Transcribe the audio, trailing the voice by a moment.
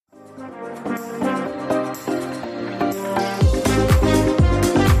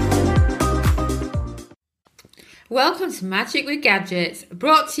Welcome to Magic with Gadgets,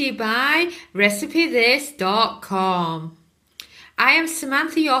 brought to you by RecipeThis.com. I am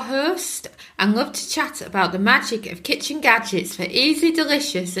Samantha, your host, and love to chat about the magic of kitchen gadgets for easy,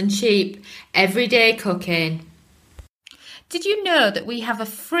 delicious and cheap everyday cooking. Did you know that we have a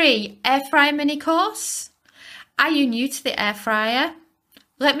free air fryer mini course? Are you new to the air fryer?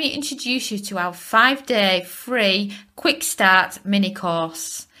 Let me introduce you to our 5-day free quick start mini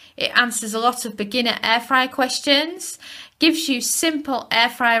course. It answers a lot of beginner air fryer questions, gives you simple air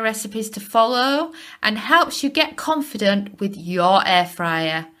fryer recipes to follow, and helps you get confident with your air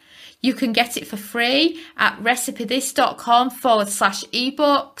fryer. You can get it for free at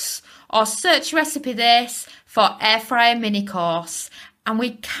recipethis.com/ebooks or search Recipe This for air fryer mini course. And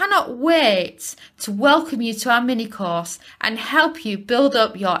we cannot wait to welcome you to our mini course and help you build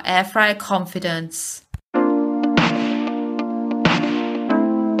up your air fryer confidence.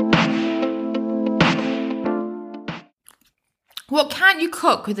 What can't you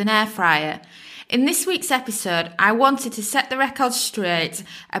cook with an air fryer? In this week's episode, I wanted to set the record straight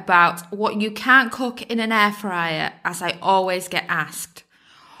about what you can't cook in an air fryer, as I always get asked.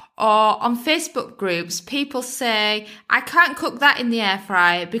 Or on Facebook groups, people say, I can't cook that in the air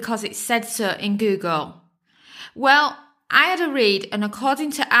fryer because it said so in Google. Well, I had a read, and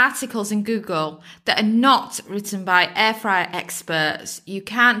according to articles in Google that are not written by air fryer experts, you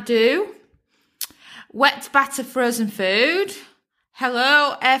can't do wet batter frozen food.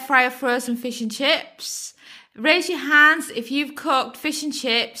 Hello, air fryer frozen fish and chips. Raise your hands if you've cooked fish and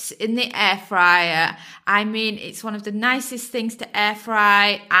chips in the air fryer. I mean, it's one of the nicest things to air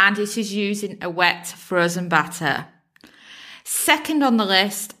fry, and it is using a wet frozen batter. Second on the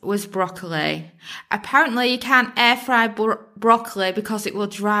list was broccoli. Apparently you can't air fry broccoli because it will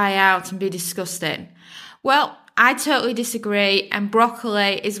dry out and be disgusting. Well, I totally disagree, and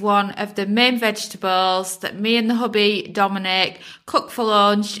broccoli is one of the main vegetables that me and the hubby, Dominic, cook for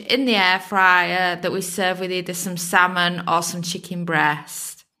lunch in the air fryer that we serve with either some salmon or some chicken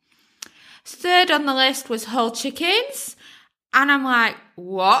breast. Third on the list was whole chickens, and I'm like,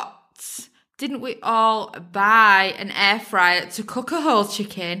 what? Didn't we all buy an air fryer to cook a whole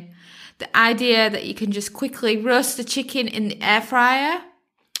chicken? The idea that you can just quickly roast the chicken in the air fryer?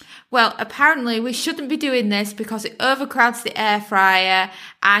 Well, apparently we shouldn't be doing this because it overcrowds the air fryer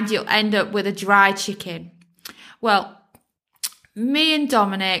and you'll end up with a dry chicken. Well, me and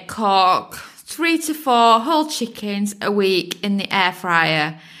Dominic cook 3 to 4 whole chickens a week in the air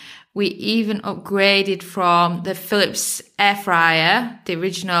fryer. We even upgraded from the Philips air fryer, the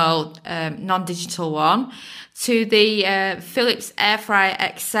original non-digital one, to the Philips air fryer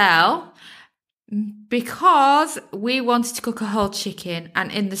XL, because we wanted to cook a whole chicken, and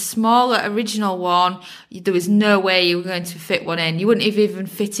in the smaller original one, there was no way you were going to fit one in. You wouldn't have even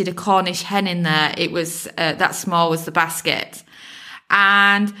fitted a Cornish hen in there. It was that small was the basket.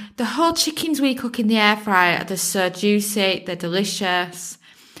 And the whole chickens we cook in the air fryer, they're so juicy, they're delicious.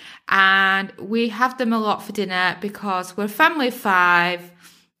 And we have them a lot for dinner because we're a family of 5.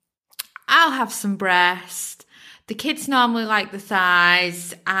 I'll have some breast. The kids normally like the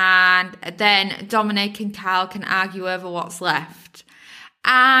thighs, and then Dominic and Carl can argue over what's left.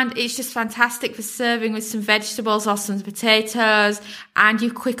 And it's just fantastic for serving with some vegetables or some potatoes, and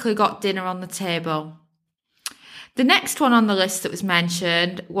you quickly got dinner on the table. The next one on the list that was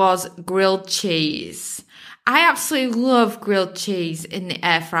mentioned was grilled cheese. I absolutely love grilled cheese in the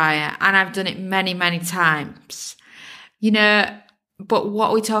air fryer, and I've done it many, many times. You know, but what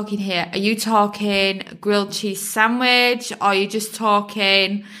are we talking here? Are you talking grilled cheese sandwich, or are you just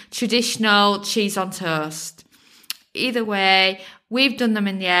talking traditional cheese on toast? Either way, we've done them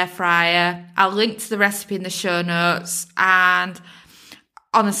in the air fryer. I'll link to the recipe in the show notes, and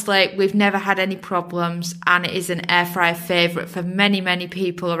honestly, we've never had any problems, and it is an air fryer favourite for many, many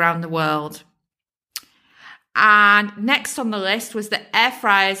people around the world. And next on the list was that air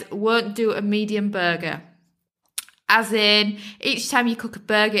fryers won't do a medium burger. As in, each time you cook a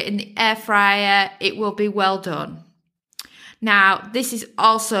burger in the air fryer, it will be well done. Now, this is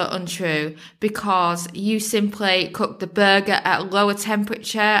also untrue because you simply cook the burger at a lower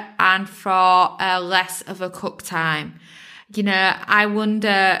temperature and for less of a cook time. You know, I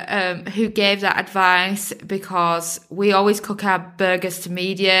wonder who gave that advice, because we always cook our burgers to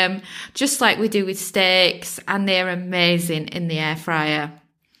medium, just like we do with steaks, and they're amazing in the air fryer.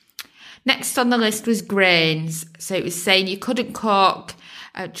 Next on the list was grains. So it was saying you couldn't cook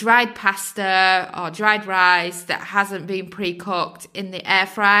dried pasta or dried rice that hasn't been pre-cooked in the air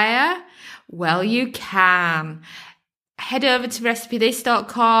fryer. Well, you can. Head over to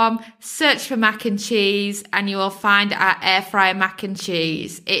recipethis.com, search for mac and cheese, and you will find our air fryer mac and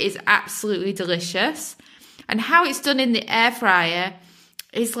cheese. It is absolutely delicious. And how it's done in the air fryer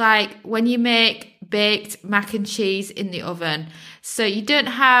is like when you make baked mac and cheese in the oven. So you don't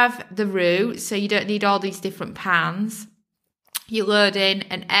have the roux, so you don't need all these different pans. You load in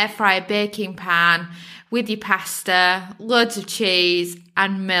an air fryer baking pan with your pasta, loads of cheese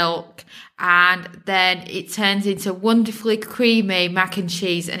and milk, and then it turns into wonderfully creamy mac and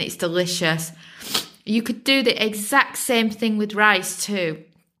cheese, and it's delicious. You could do the exact same thing with rice too.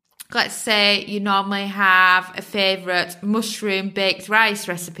 Let's say you normally have a favourite mushroom baked rice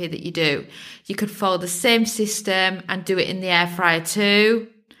recipe that you do. You could follow the same system and do it in the air fryer too.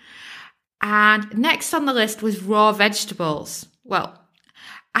 And next on the list was raw vegetables. Well,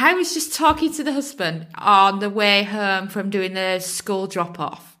 I was just talking to the husband on the way home from doing the school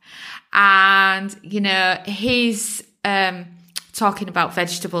drop-off. And, he's talking about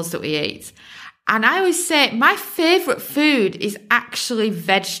vegetables that we eat. And I always say my favourite food is actually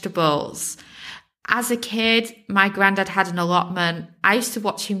vegetables. As a kid, my granddad had an allotment. I used to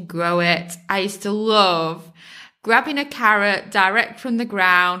watch him grow it. I used to love grabbing a carrot direct from the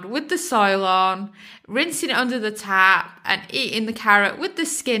ground with the soil on, rinsing it under the tap and eating the carrot with the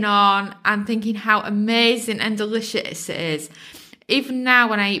skin on and thinking how amazing and delicious it is. Even now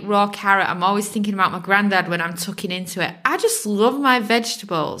when I eat raw carrot, I'm always thinking about my granddad when I'm tucking into it. I just love my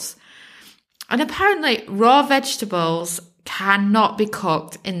vegetables. And apparently raw vegetables cannot be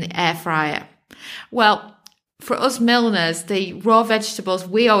cooked in the air fryer. Well, for us milliners, the raw vegetables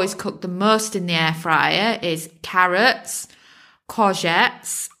we always cook the most in the air fryer is carrots,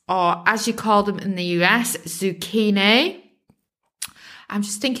 courgettes, or as you call them in the US, zucchini. I'm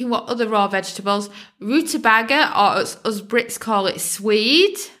just thinking what other raw vegetables. Rutabaga, or as us Brits call it,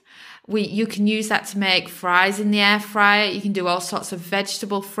 swede. You can use that to make fries in the air fryer. You can do all sorts of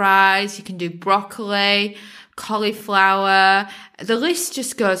vegetable fries. You can do broccoli, cauliflower. The list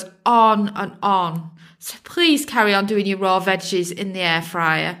just goes on and on. So please carry on doing your raw veggies in the air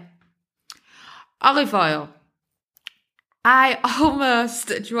fryer. Olive oil. I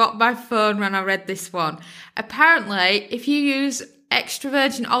almost dropped my phone when I read this one. Apparently, if you use extra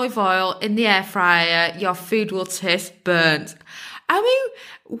virgin olive oil in the air fryer, your food will taste burnt. I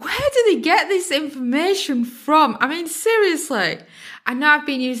mean, where do they get this information from? I mean, seriously. I know I've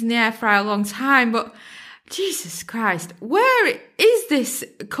been using the air fryer a long time, but Jesus Christ, where is this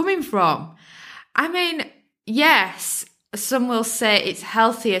coming from? I mean, yes, some will say it's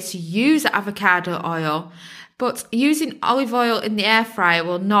healthier to use avocado oil, but using olive oil in the air fryer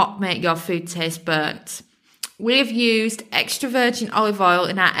will not make your food taste burnt. We've used extra virgin olive oil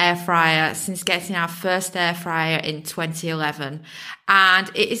in our air fryer since getting our first air fryer in 2011.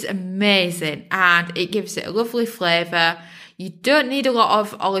 And it is amazing and it gives it a lovely flavour. You don't need a lot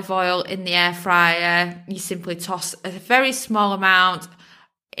of olive oil in the air fryer. You simply toss a very small amount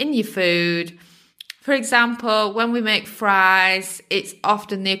in your food. For example, when we make fries, it's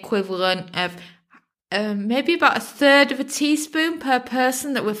often the equivalent of maybe about 1/3 of a teaspoon per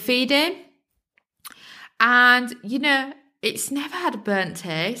person that we're feeding. And, it's never had a burnt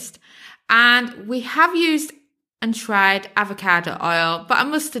taste. And we have used and tried avocado oil, but I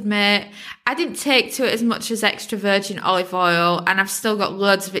must admit, I didn't take to it as much as extra virgin olive oil, and I've still got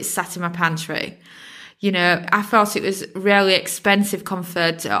loads of it sat in my pantry. I thought it was really expensive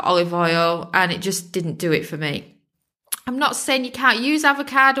compared to olive oil, and it just didn't do it for me. I'm not saying you can't use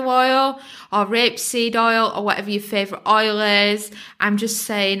avocado oil or rapeseed oil or whatever your favourite oil is. I'm just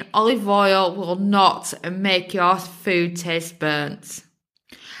saying olive oil will not make your food taste burnt.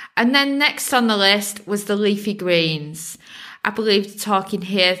 And then next on the list was the leafy greens. I believe talking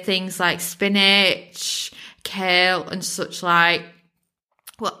here things like spinach, kale and such like.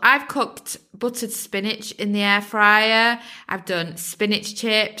 Well, I've cooked buttered spinach in the air fryer. I've done spinach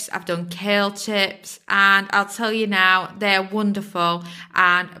chips. I've done kale chips. And I'll tell you now, they're wonderful.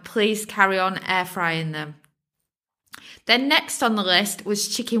 And please carry on air frying them. Then next on the list was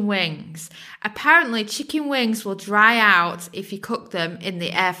chicken wings. Apparently, chicken wings will dry out if you cook them in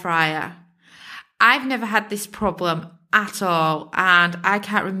the air fryer. I've never had this problem at all. And I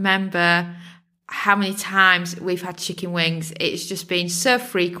can't remember how many times we've had chicken wings. It's just been so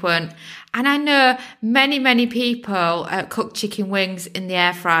frequent. And I know many people cook chicken wings in the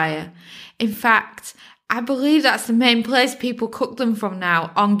air fryer. In fact, I believe that's the main place people cook them from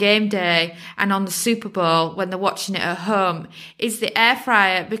now on game day and on the Super Bowl when they're watching it at home is the air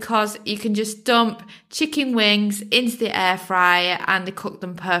fryer, because you can just dump chicken wings into the air fryer and they cook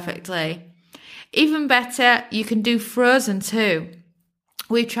them perfectly. Even better, you can do frozen too.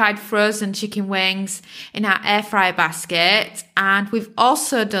 We've tried frozen chicken wings in our air fryer basket, and we've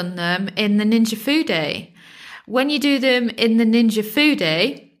also done them in the Ninja Foodi. When you do them in the Ninja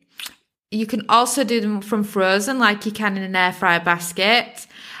Foodi, You can also do them from frozen like you can in an air fryer basket.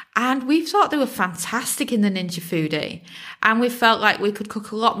 And we thought they were fantastic in the Ninja Foodie. And we felt like we could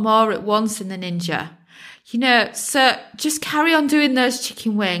cook a lot more at once in the Ninja. So just carry on doing those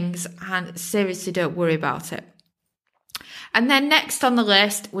chicken wings and seriously don't worry about it. And then next on the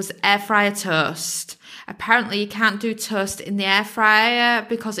list was air fryer toast. Apparently you can't do toast in the air fryer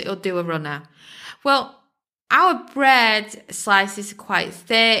because it'll do a runner. Well, our bread slices are quite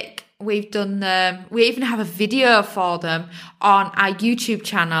thick. We've done them. We even have a video for them on our YouTube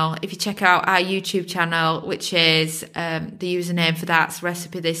channel. If you check out our YouTube channel, which is the username for that's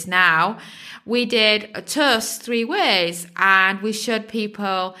Recipe This Now, we did a toast 3 ways and we showed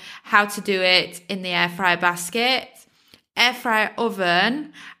people how to do it in the air fryer basket, air fryer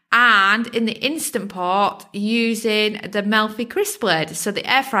oven, and in the Instant Pot using the Melfi crisp lid, so the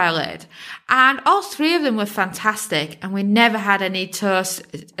air fryer lid. And all 3 of them were fantastic and we never had any toast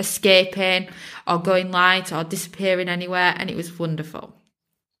escaping or going light or disappearing anywhere, and it was wonderful.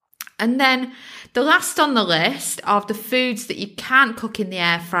 And then the last on the list of the foods that you can't cook in the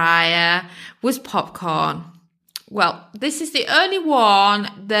air fryer was popcorn. Well, this is the only one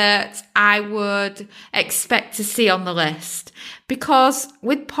that I would expect to see on the list because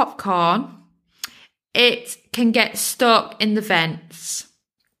with popcorn, it can get stuck in the vents.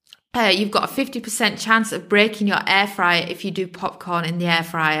 You've got a 50% chance of breaking your air fryer if you do popcorn in the air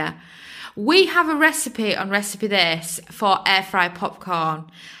fryer. We have a recipe on Recipe This for air fry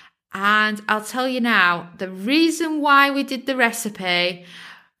popcorn. And I'll tell you now, the reason why we did the recipe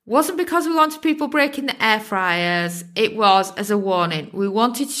wasn't because we wanted people breaking the air fryers. It was as a warning. We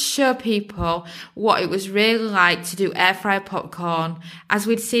wanted to show people what it was really like to do air fry popcorn, as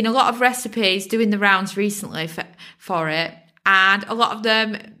we'd seen a lot of recipes doing the rounds recently for it. And a lot of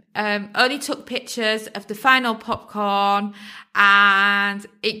them only took pictures of the final popcorn, and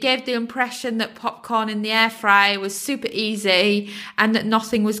it gave the impression that popcorn in the air fryer was super easy and that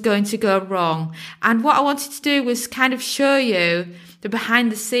nothing was going to go wrong. And what I wanted to do was kind of show you the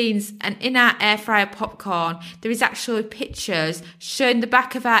behind the scenes, and in our air fryer popcorn there is actually pictures showing the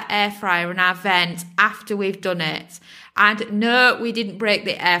back of our air fryer and our vent after we've done it. And no, we didn't break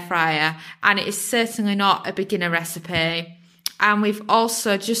the air fryer, and it is certainly not a beginner recipe. And we've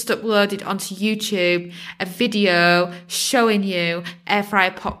also just uploaded onto YouTube a video showing you air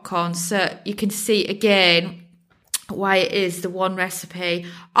fryer popcorn, so you can see again why it is the one recipe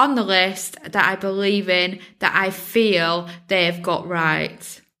on the list that I believe in, that I feel they have got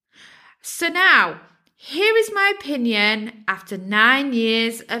right. So now, here is my opinion after 9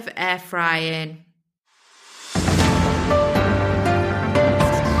 years of air frying.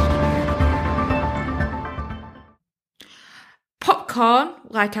 Popcorn,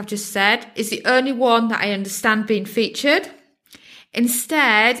 like I've just said, is the only one that I understand being featured.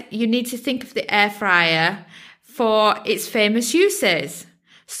 Instead, you need to think of the air fryer for its famous uses.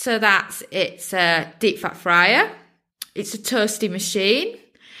 So it's a deep fat fryer, it's a toasty machine,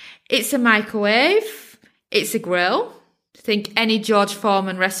 it's a microwave, it's a grill. Think any George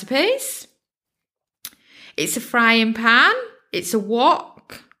Foreman recipes. It's a frying pan, it's a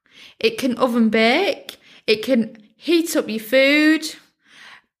wok, it can oven bake, it can heat up your food.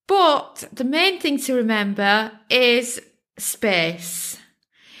 But the main thing to remember is space.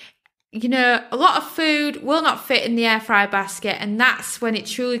 A lot of food will not fit in the air fryer basket, and that's when it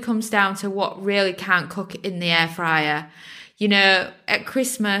truly comes down to what really can't cook in the air fryer. At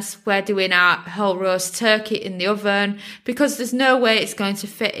Christmas, we're doing our whole roast turkey in the oven because there's no way it's going to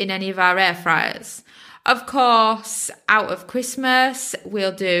fit in any of our air fryers. Of course, out of Christmas,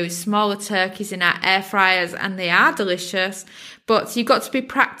 we'll do smaller turkeys in our air fryers, and they are delicious, but you've got to be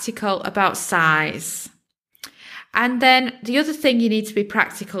practical about size. And then the other thing you need to be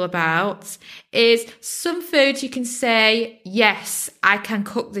practical about is some foods you can say, yes, I can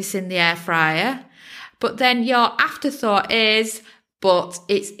cook this in the air fryer. But then your afterthought is, but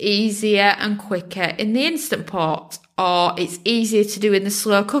it's easier and quicker in the Instant Pot, or it's easier to do in the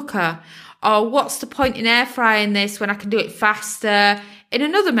slow cooker, or what's the point in air frying this when I can do it faster in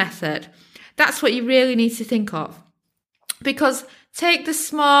another method? That's what you really need to think of. Because take the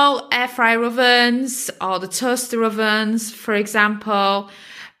small air fryer ovens or the toaster ovens, for example,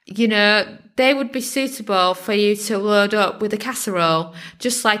 they would be suitable for you to load up with a casserole,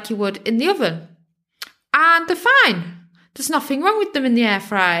 just like you would in the oven. And they're fine. There's nothing wrong with them in the air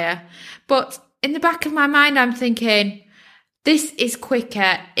fryer. But in the back of my mind, I'm thinking, this is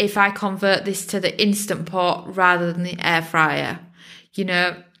quicker if I convert this to the Instant Pot rather than the air fryer.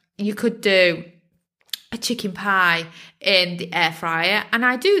 You could do a chicken pie in the air fryer, and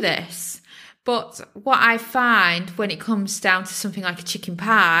I do this. But what I find when it comes down to something like a chicken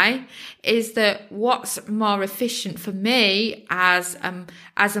pie is that what's more efficient for me as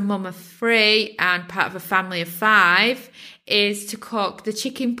a mum of 3 and part of a family of 5 is to cook the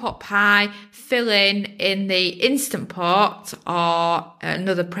chicken pot pie, filling in the Instant Pot or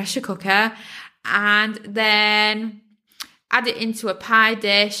another pressure cooker, and then add it into a pie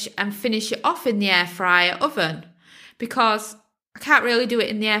dish and finish it off in the air fryer oven, because I can't really do it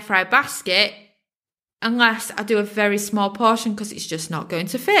in the air fryer basket unless I do a very small portion, because it's just not going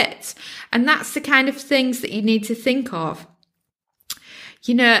to fit. And that's the kind of things that you need to think of.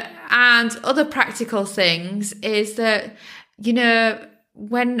 And other practical things is that,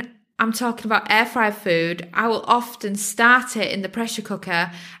 when I'm talking about air fry food, I will often start it in the pressure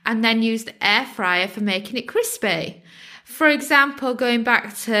cooker and then use the air fryer for making it crispy. For example, going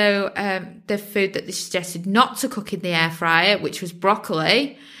back to the food that they suggested not to cook in the air fryer, which was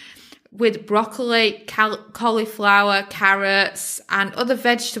broccoli. With broccoli, cauliflower, carrots, and other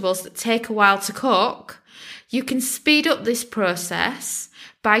vegetables that take a while to cook, you can speed up this process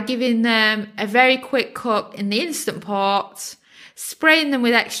by giving them a very quick cook in the Instant Pot, spraying them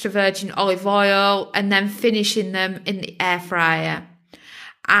with extra virgin olive oil, and then finishing them in the air fryer.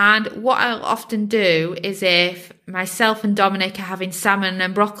 And what I'll often do is, if myself and Dominic are having salmon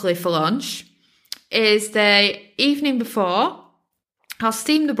and broccoli for lunch, is the evening before, I'll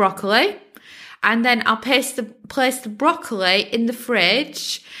steam the broccoli, and then I'll place the broccoli in the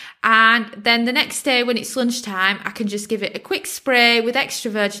fridge, and then the next day when it's lunchtime, I can just give it a quick spray with extra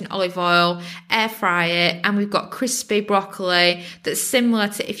virgin olive oil, air fry it, and we've got crispy broccoli that's similar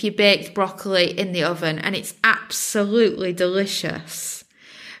to if you baked broccoli in the oven, and it's absolutely delicious.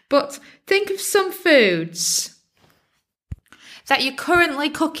 But think of some foods that you're currently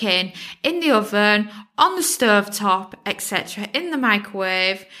cooking in the oven, on the stovetop, etc., in the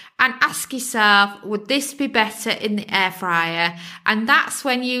microwave, and ask yourself, would this be better in the air fryer? And that's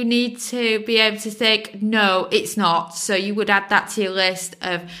when you need to be able to think, no, it's not. So you would add that to your list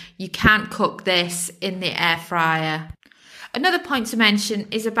of, you can't cook this in the air fryer. Another point to mention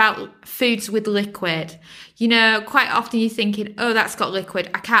is about foods with liquid. Quite often you're thinking, oh, that's got liquid,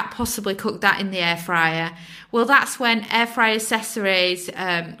 I can't possibly cook that in the air fryer. Well, that's when air fryer accessories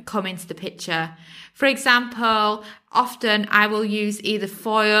come into the picture. For example, often I will use either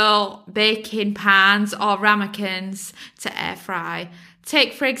foil, baking pans, or ramekins to air fry.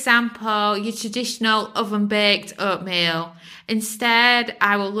 Take, for example, your traditional oven-baked oatmeal. Instead,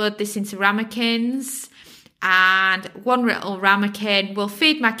 I will load this into ramekins, and one little ramekin will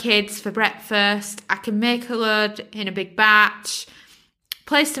feed my kids for breakfast. I can make a load in a big batch,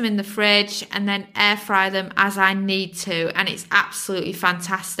 place them in the fridge, and then air fry them as I need to, and it's absolutely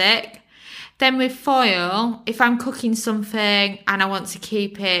fantastic. Then with foil, if I'm cooking something and I want to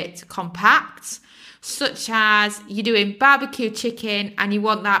keep it compact, such as you're doing barbecue chicken and you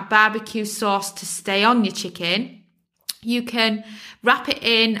want that barbecue sauce to stay on your chicken, you can wrap it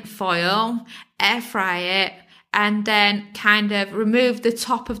in foil, air fry it, and then kind of remove the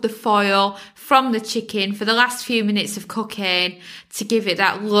top of the foil from the chicken for the last few minutes of cooking to give it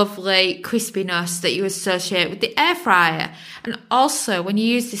that lovely crispiness that you associate with the air fryer. And also, when you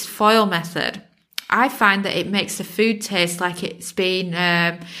use this foil method, I find that it makes the food taste like it's been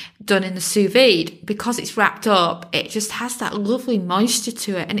done in the sous vide. Because it's wrapped up, it just has that lovely moisture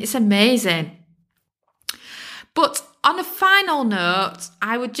to it, and it's amazing. But on a final note,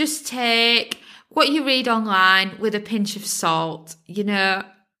 I would just take what you read online with a pinch of salt.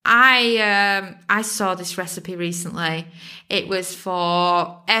 I saw this recipe recently. It was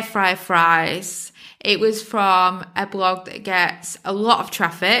for air fryer fries. It was from a blog that gets a lot of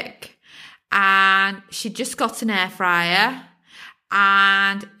traffic, and she just got an air fryer,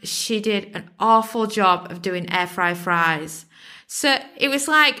 and she did an awful job of doing air fry fries. So it was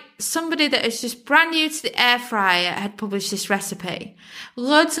like somebody that is just brand new to the air fryer had published this recipe.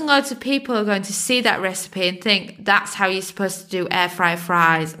 Loads and loads of people are going to see that recipe and think that's how you're supposed to do air fry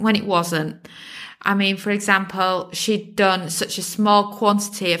fries, when it wasn't. I mean, for example, she'd done such a small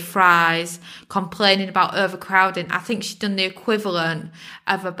quantity of fries, complaining about overcrowding. I think she'd done the equivalent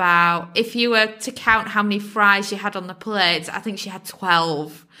of about, if you were to count how many fries you had on the plate, I think she had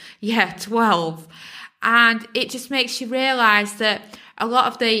 12. Yeah, 12. And it just makes you realise that a lot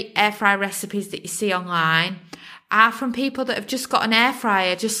of the air fryer recipes that you see online are from people that have just got an air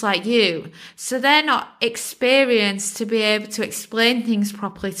fryer just like you. So they're not experienced to be able to explain things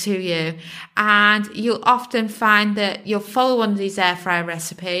properly to you. And you'll often find that you'll follow one of these air fryer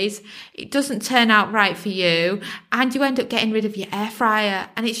recipes, it doesn't turn out right for you, and you end up getting rid of your air fryer.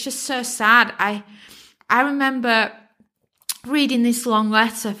 And it's just so sad. I remember reading this long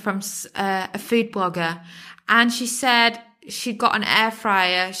letter from a food blogger, and she said she'd got an air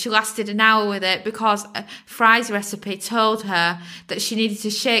fryer. She lasted an hour with it because a fries recipe told her that she needed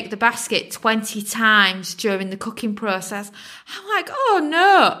to shake the basket 20 times during the cooking process. I'm like, oh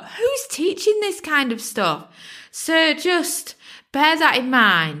no, who's teaching this kind of stuff? So just bear that in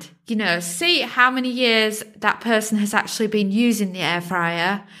mind. See how many years that person has actually been using the air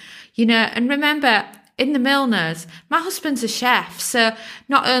fryer. And remember, in the Milners, my husband's a chef, so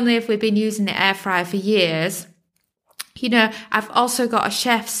not only have we been using the air fryer for years, I've also got a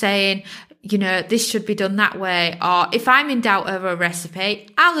chef saying, this should be done that way. Or if I'm in doubt over a recipe,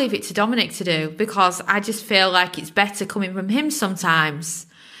 I'll leave it to Dominic to do because I just feel like it's better coming from him sometimes.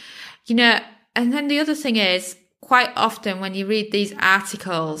 And then the other thing is, quite often when you read these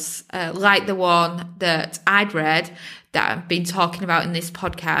articles, like the one that I'd read, that I've been talking about in this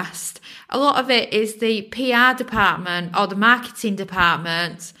podcast, a lot of it is the PR department or the marketing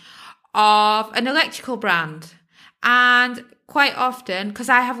department of an electrical brand. And quite often, because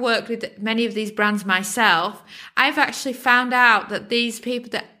I have worked with many of these brands myself, I've actually found out that these people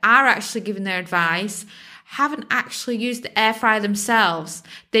that are actually giving their advice haven't actually used the air fryer themselves.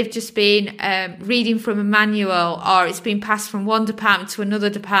 They've just been reading from a manual, or it's been passed from one department to another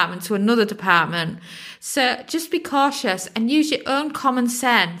department to another department. So just be cautious and use your own common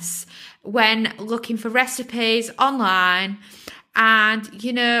sense when looking for recipes online. And,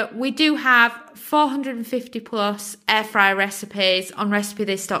 we do have 450 plus air fryer recipes on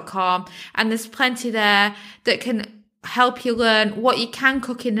recipethis.com, and there's plenty there that can help you learn what you can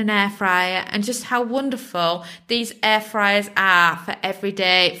cook in an air fryer and just how wonderful these air fryers are for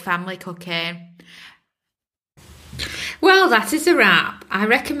everyday family cooking. Well, that is a wrap. I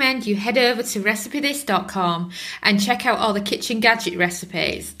recommend you head over to recipethis.com and check out all the kitchen gadget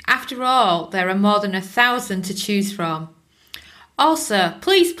recipes. After all, there are more than 1,000 to choose from. Also,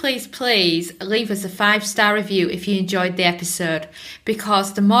 please leave us a 5-star review if you enjoyed the episode,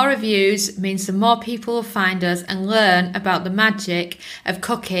 because the more reviews means the more people will find us and learn about the magic of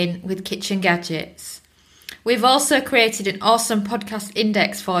cooking with kitchen gadgets. We've also created an awesome podcast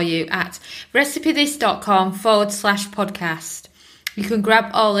index for you at recipethis.com/podcast. You can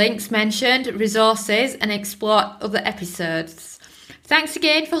grab all links mentioned, resources, and explore other episodes. Thanks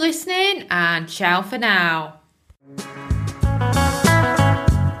again for listening, and ciao for now.